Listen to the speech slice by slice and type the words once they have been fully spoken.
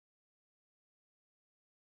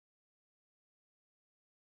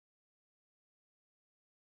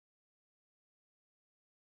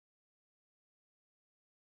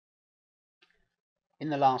In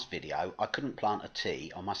the last video, I couldn't plant a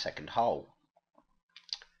tee on my second hole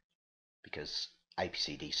because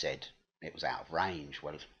APCD said it was out of range.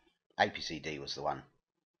 Well, APCD was the one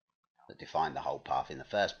that defined the hole path in the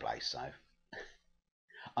first place, so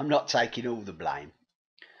I'm not taking all the blame.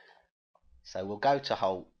 So we'll go to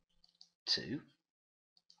hole 2,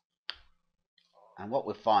 and what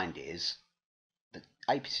we'll find is that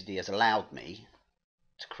APCD has allowed me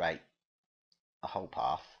to create a hole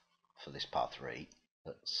path for this par 3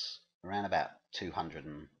 that's around about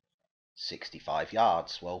 265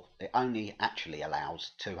 yards. Well, it only actually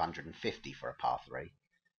allows 250 for a par 3.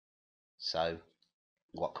 So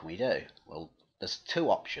what can we do? Well, there's two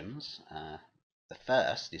options. The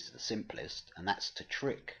first is the simplest, and that's to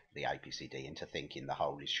trick the APCD into thinking the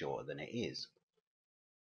hole is shorter than it is.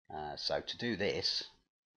 So to do this,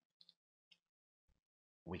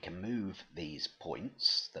 we can move these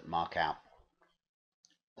points that mark out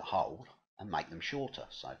the hole and make them shorter.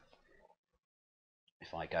 So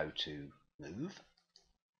if I go to move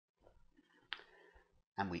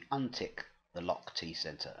and we untick the lock tee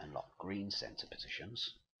center and lock green center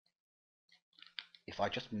positions, if I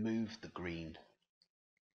just move the green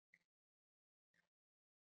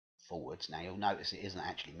forwards, now you'll notice it isn't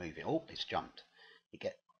actually moving. Oh, it's jumped.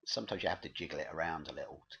 Sometimes you have to jiggle it around a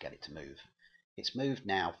little to get it to move. It's moved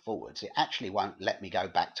now forwards. It actually won't let me go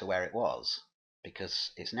back to where it was because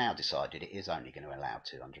it's now decided it is only going to allow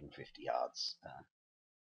 250 yards.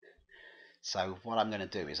 So what I'm going to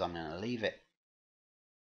do is I'm going to leave it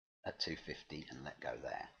at 250 and let go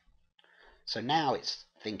there. So now it's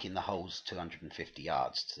thinking the hole's 250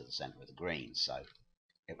 yards to the centre of the green, so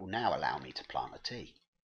it will now allow me to plant a tee.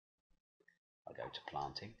 I go to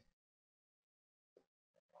planting,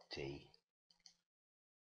 tee,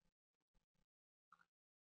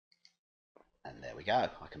 and there we go.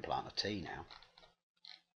 I can plant a tee now.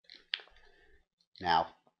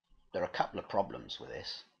 Now, there are a couple of problems with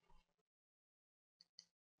this.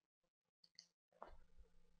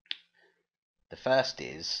 The first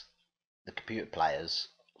is the computer players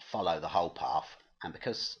follow the hole path, and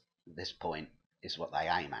because this point is what they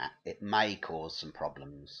aim at, it may cause some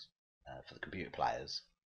problems for the computer players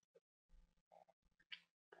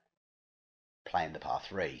playing the par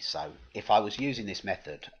 3. So if I was using this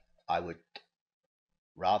method, I would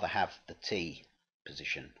rather have the tee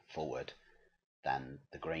position forward than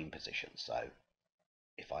the green position. So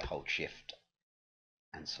if I hold shift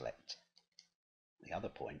and select the other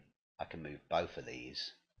point, I can move both of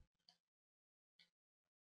these.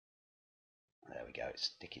 There we go, it's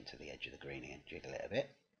sticking to the edge of the green again. Jiggle it a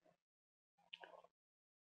bit,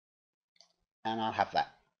 and I'll have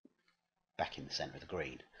that back in the centre of the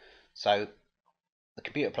green. So the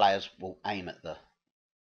computer players will aim at the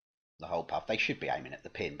hole path. They should be aiming at the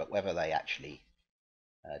pin, but whether they actually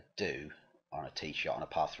do on a tee shot on a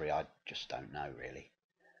par 3, I just don't know really.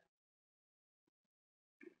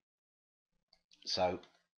 So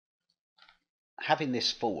having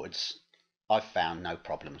this forwards, I've found no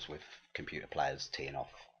problems with computer players teeing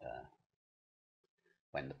off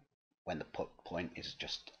when the point is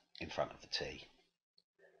just in front of the tee.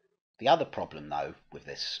 The other problem though with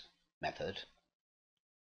this method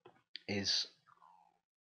is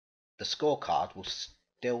the scorecard will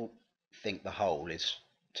still think the hole is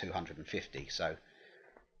 250. So,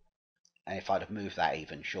 and if I'd have moved that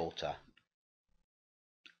even shorter,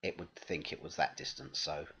 it would think it was that distance.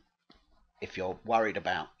 So if you're worried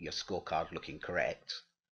about your scorecard looking correct,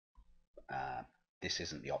 this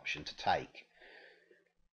isn't the option to take.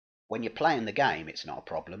 When you're playing the game, it's not a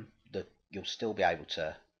problem. You'll still be able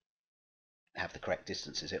to have the correct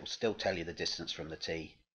distances. It will still tell you the distance from the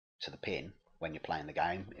tee to the pin when you're playing the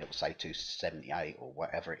game. It will say 278 or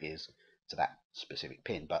whatever it is to that specific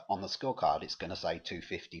pin, but on the scorecard it's going to say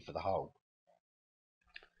 250 for the hole.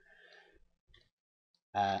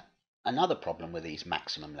 Another problem with these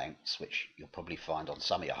maximum lengths, which you'll probably find on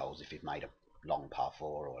some of your holes if you've made a long par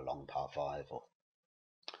 4 or a long par 5,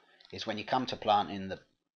 is when you come to planting the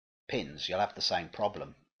pins, you'll have the same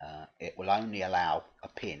problem. It will only allow a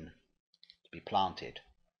pin to be planted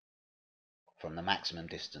from the maximum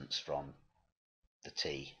distance from the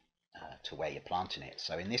tee to where you're planting it.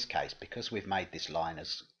 So in this case, because we've made this line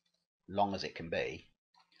as long as it can be,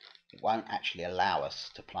 it won't actually allow us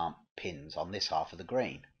to plant pins on this half of the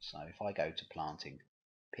green. So if I go to planting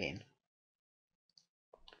pin,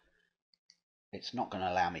 it's not going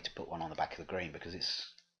to allow me to put one on the back of the green because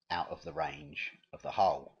it's out of the range of the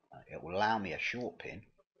hole. It will allow me a short pin,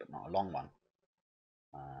 but not a long one.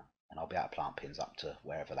 And I'll be able to plant pins up to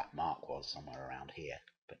wherever that mark was, somewhere around here,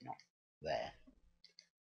 but not there.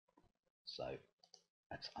 So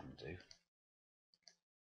let's undo.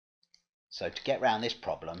 So to get around this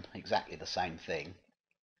problem, exactly the same thing.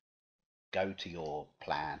 Go to your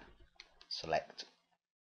plan, select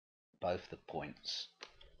both the points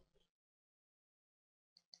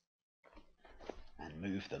and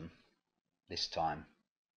move them, this time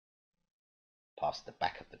past the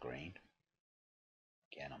back of the green.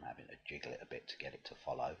 Again, I'm having to jiggle it a bit to get it to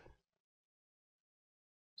follow.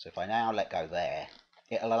 So if I now let go there,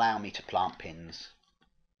 it'll allow me to plant pins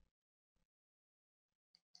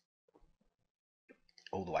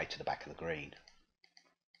all the way to the back of the green.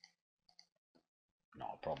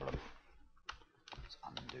 Not a problem. Let's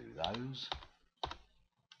undo those.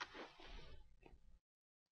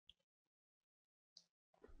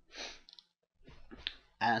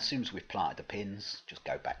 And as soon as we've planted the pins, just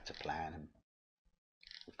go back to plan, and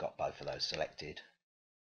we've got both of those selected.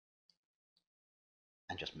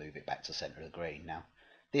 And just move it back to the centre of the green. Now,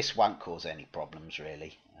 this won't cause any problems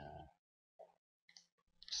really.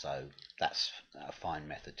 So that's a fine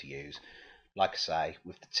method to use. Like I say,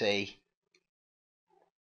 with the T,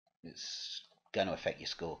 it's going to affect your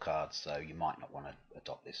scorecard, so you might not want to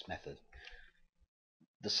adopt this method.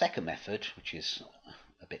 The second method, which is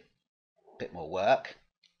a bit more work,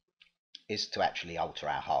 is to actually alter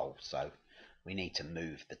our hole. So we need to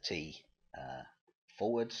move the T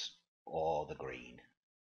forwards or the green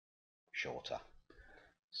shorter.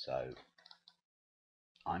 So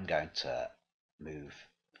I'm going to move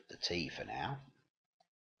the T for now.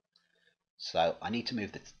 So I need to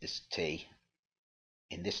move this T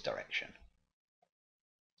in this direction.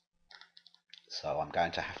 So I'm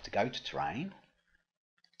going to have to go to terrain,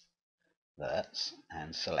 verts,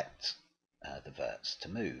 and select the verts to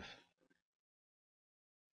move.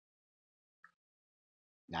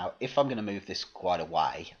 Now, if I'm going to move this quite a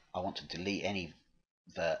way, I want to delete any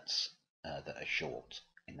verts that are short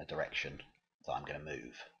in the direction that I'm going to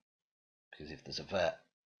move. Because if there's a vert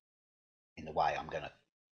in the way,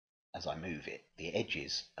 as I move it, the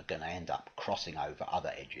edges are going to end up crossing over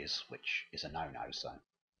other edges, which is a no-no. So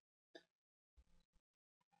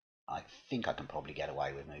I think I can probably get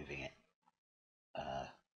away with moving it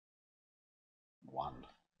one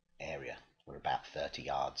area. We're about 30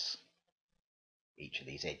 yards each of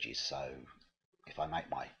these edges, so if I make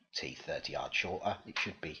my T 30 yards shorter, it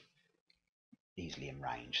should be easily in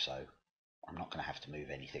range. So I'm not going to have to move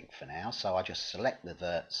anything for now. So I just select the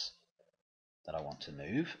verts that I want to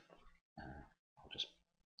move. I'll just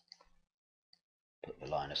put the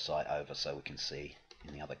line of sight over so we can see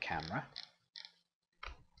in the other camera.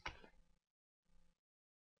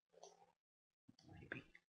 Maybe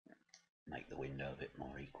make the window a bit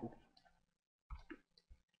more equal.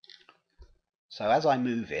 So as I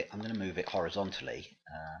move it, I'm going to move it horizontally.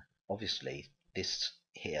 Obviously, this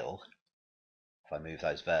hill, if I move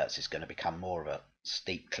those verts, is going to become more of a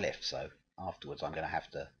steep cliff. So afterwards, I'm going to have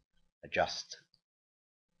to adjust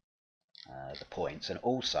the points. And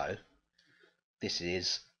also, this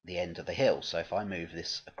is the end of the hill. So if I move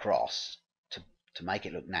this across to make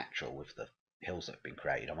it look natural with the hills that have been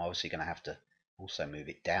created, I'm obviously going to have to also move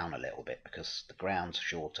it down a little bit because the ground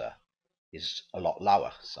shorter is a lot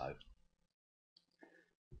lower. So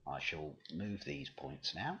I shall move these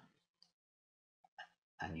points now,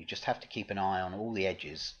 and you just have to keep an eye on all the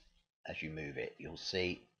edges as you move it. You'll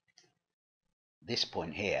see this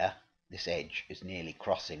point here, this edge is nearly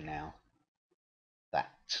crossing now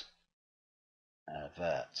that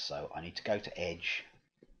vert, so I need to go to edge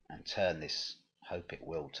and turn this. Hope it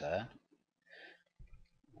will turn.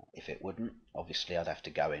 If it wouldn't, obviously I'd have to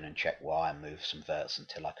go in and check why and move some verts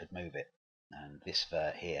until I could move it. And this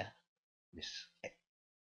vert here, this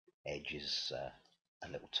edge is a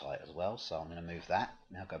little tight as well, so I'm going to move that.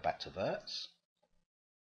 Now go back to verts,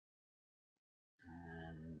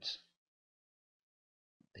 and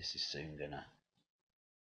this is soon going to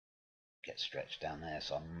get stretched down there,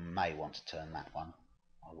 so I may want to turn that one.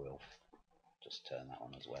 I will just turn that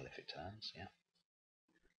one as well if it turns, yeah.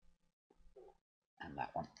 And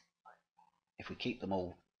that one. If we keep them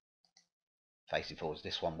all facing forwards,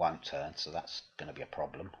 this one won't turn, so that's going to be a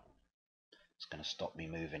problem. It's going to stop me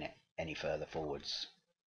moving it any further forwards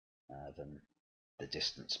than the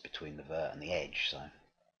distance between the vert and the edge, so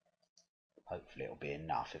hopefully it'll be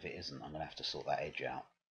enough. If it isn't, I'm going to have to sort that edge out.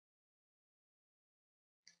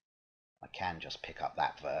 I can just pick up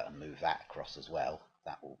that vert and move that across as well.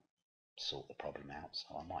 That will sort the problem out,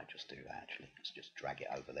 so I might just do that actually. Let's just drag it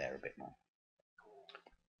over there a bit more.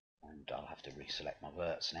 And I'll have to reselect my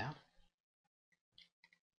verts now.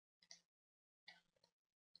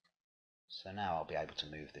 So now I'll be able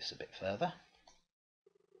to move this a bit further.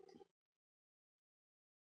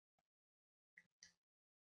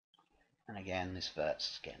 And again, this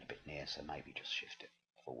vert's getting a bit near, so maybe just shift it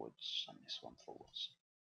forwards and this one forwards.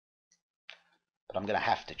 But I'm going to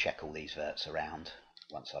have to check all these verts around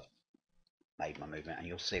once I've made my movement, and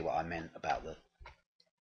you'll see what I meant about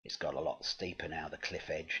it's got a lot steeper now, the cliff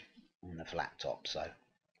edge on the flat top, so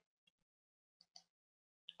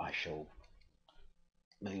I shall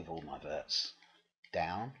move all my verts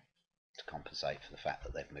down to compensate for the fact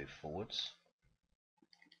that they've moved forwards.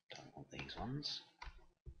 Don't want these ones.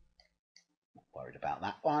 Not worried about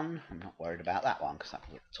that one. I'm not worried about that one because that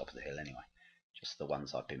was at the top of the hill anyway. Just the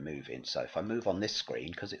ones I've been moving. So if I move on this screen,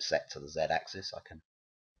 because it's set to the Z-axis, I can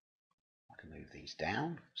move these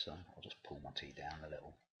down. So I'll just pull my T down a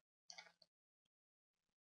little.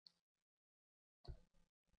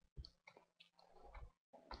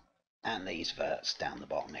 And these verts down the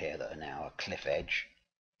bottom here that are now a cliff edge,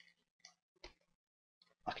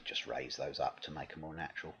 I can just raise those up to make a more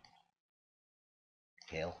natural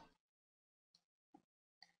hill.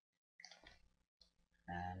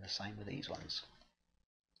 And the same with these ones.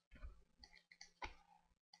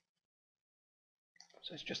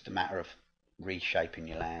 So it's just a matter of reshaping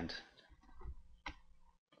your land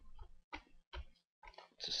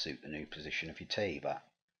to suit the new position of your T, but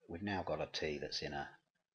we've now got a T that's in a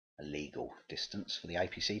legal distance for the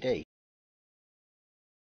APCD.